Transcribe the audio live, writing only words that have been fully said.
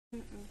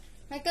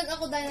Nagkag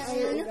ako dahil na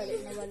ano?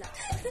 Nawala.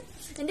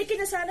 Hindi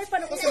kinasanay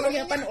paano ko sa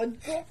mga panood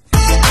ko.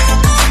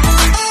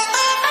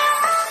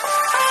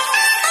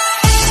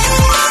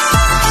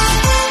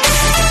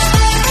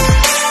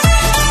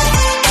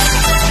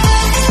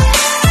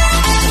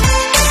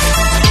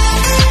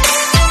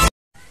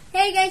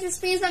 Hey guys, it's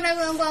Prince and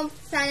welcome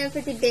to channel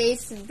for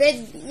today's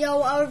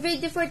video. Our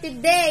video for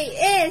today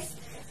is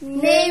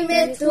Name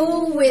It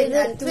Who with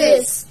a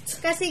Twist.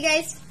 Kasi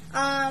guys,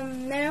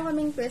 meron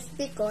kaming twist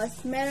because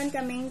meron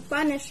kaming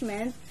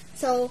punishment.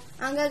 So,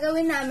 ang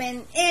gagawin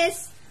namin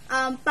is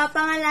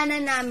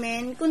papangalanan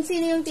namin kung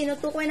sino yung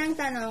tinutukoy ng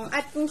tanong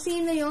at kung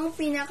sino yung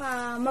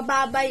pinaka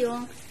mababa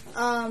yung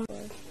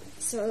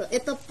so,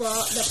 ito po,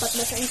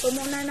 dapat basahin po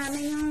muna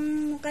namin yung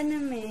mukha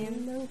namin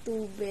ng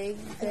tubig.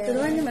 At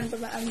turuan naman pa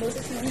ba ang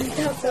boses namin?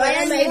 So,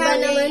 ayan, may iba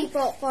naman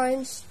po,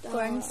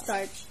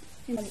 cornstarch.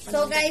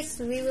 So, guys,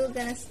 we will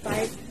gonna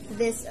start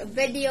this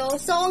video.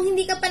 So, kung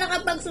hindi ka pa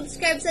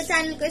nakapag-subscribe sa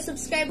channel ko,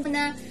 subscribe mo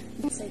na.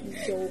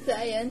 So,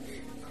 ayan.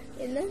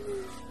 Ilan?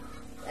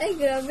 Ay,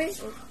 grabe.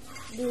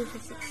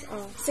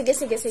 Sige.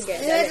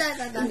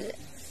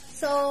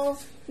 So,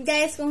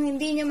 guys, kung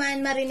hindi nyo man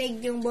marinig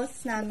yung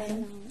boses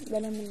namin,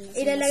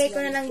 ilalagay ko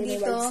na lang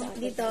dito.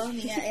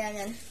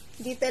 Ayan.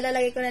 Dito,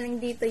 ilalagay ko na lang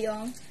dito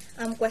yung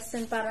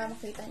question para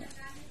makita nyo.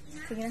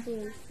 Sige na.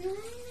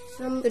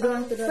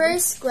 Tuduan.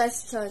 First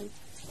question.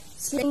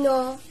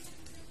 Sino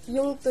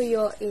yung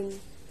tuyuin?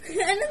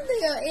 Anong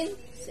tuyuin?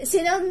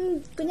 Sino,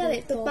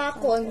 kunyari,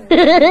 tupakon.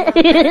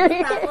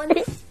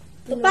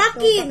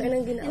 Tupakin!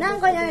 Anong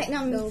kunyari,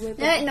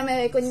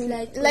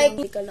 like,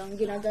 ka lang,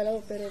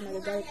 ginagalaw, pero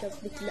nagagalit ka,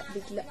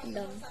 bigla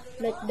lang.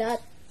 Like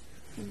that.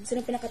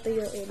 Sino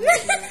pinakatuyuin?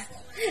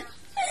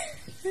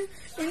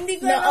 Hindi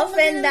ko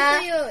Na-offend na.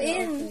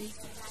 tuyuin.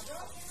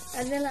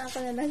 Ano lang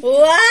ako na lang.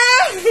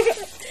 Wow!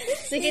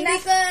 Sige na.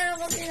 Hindi ko alam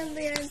kung sinong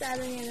tuyuin sa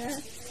ano nyo na.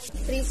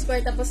 3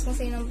 square, tapos kung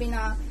sinong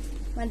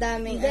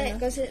madaming Hindi,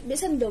 kasi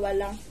bisan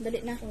 2 lang. Dali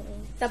na.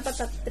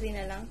 Dapat 3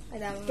 na lang.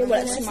 Kaya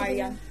wala si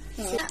Marian.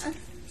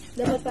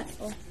 Dapat pa.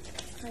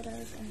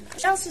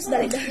 Sus,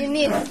 dali. You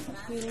need.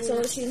 So,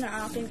 siya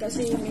na akin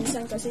kasi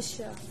minsan kasi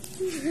siya.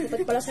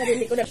 Dapat pala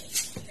sarili ko na.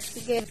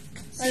 Sige.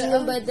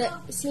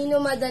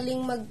 Sino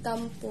madaling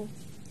magtampo?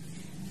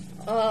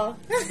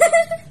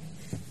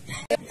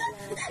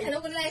 Alam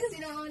ko na lang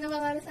sino ang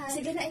nakakarasahan.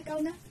 Sige na, ikaw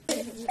na.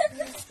 1,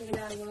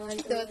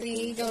 2,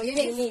 3, go.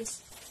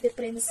 Eunice, the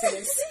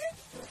princess.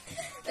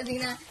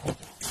 Sabi na.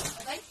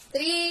 Okay?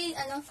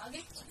 3, ano? Okay.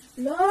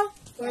 No?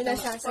 4 na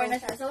siya. So,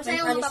 siya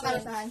yung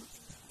mapaparasahan.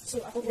 So,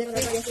 ako po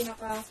talaga yung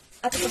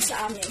pinaka-atupag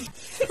sa amin.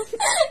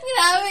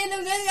 Grabe,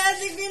 naman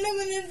kasi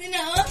pinagunin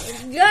sinao.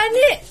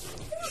 Gani!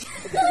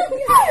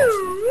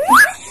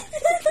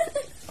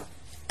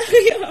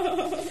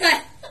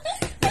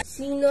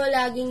 Sino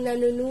laging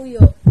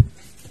nanunuyo?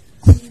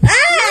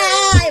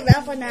 Iba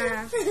ako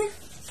na.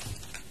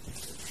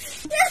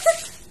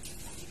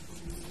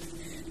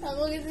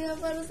 Ako kasi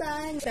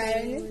maparasahan.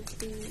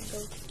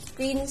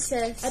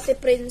 Princess. Ate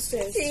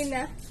princess.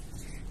 Sina?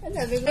 Ano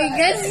sabi ko? My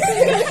God!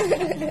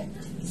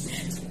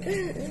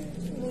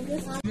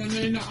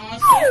 Nanay na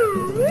aso.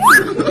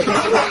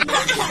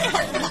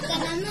 Ka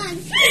naman.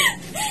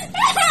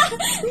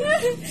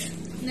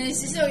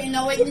 Naisiso,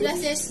 inaway nila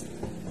sis.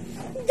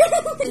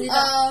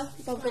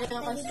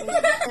 Pagpinakaso.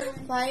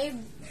 5.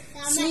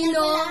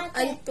 Sino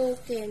ang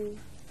tukin?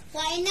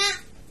 Kain na!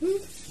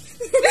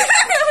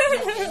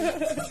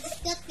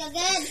 Kat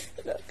kagad!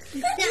 1,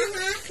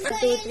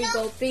 2, 3,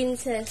 go.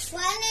 Princess.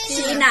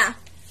 Sina?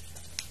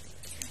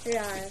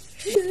 Yeah.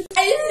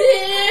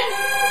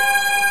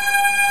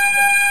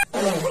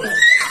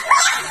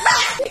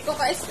 Ikaw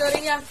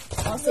ka-story niya.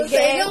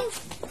 Sige.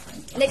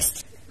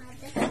 Next.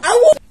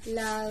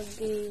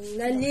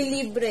 Laging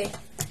nalilibre.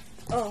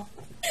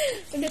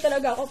 Hindi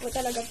talaga ako po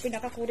talagang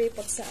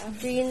pinakakuripot sa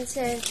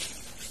princess.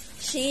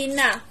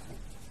 Sheena.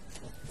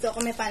 So,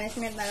 kung may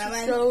punishment na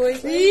naman. So,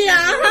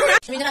 yeah.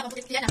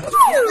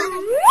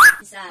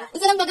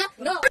 Isa lang baga?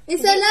 No.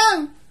 Isa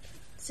lang.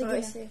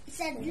 Sige.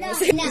 Isa lang.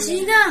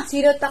 Sheena.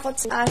 Sino takot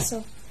sa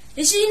aso?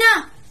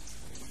 Sheena.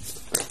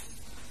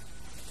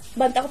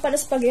 Banta ko pala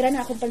sa pagiran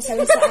na akong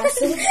pansalan sa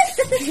aso. 1,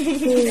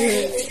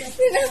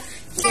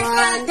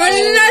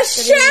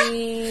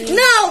 2, 3.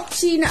 No!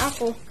 Sheena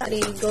ako.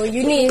 3, go.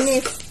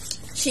 Eunice.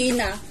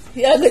 Sheena.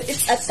 Yeah, but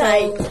it's a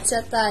tie. So, it's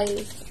a tie.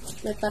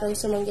 Nagparang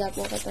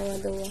sumangyapong katawa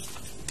daw.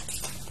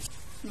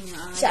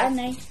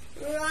 Saan ay?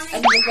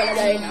 Ano yung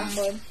palagay na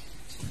ako?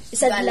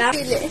 Isa lang.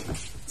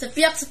 Sa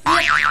piyak. Sige.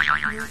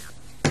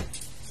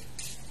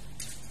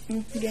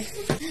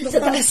 Sa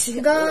taas.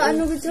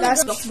 Ano gusto?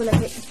 Last box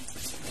balaki.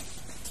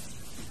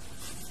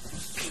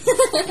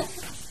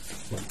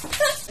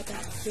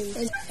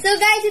 So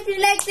guys, if you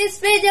like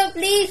this video,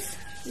 please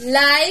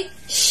like,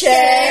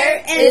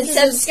 share, and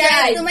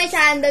subscribe to my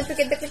channel. Don't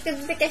forget to click the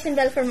notification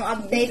bell for more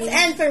updates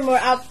and for more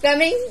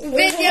upcoming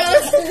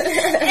videos.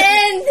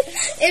 And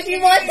if you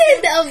wanted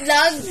a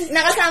vlog,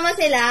 nakasama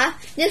sila,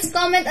 just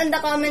comment on the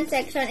comment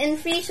section. And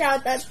free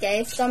shoutout,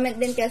 guys. Comment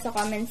din kayo sa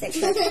comment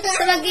section.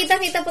 So,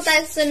 magkita-kita po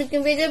tayo sa sunod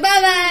yung video.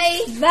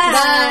 Bye-bye!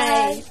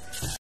 Bye!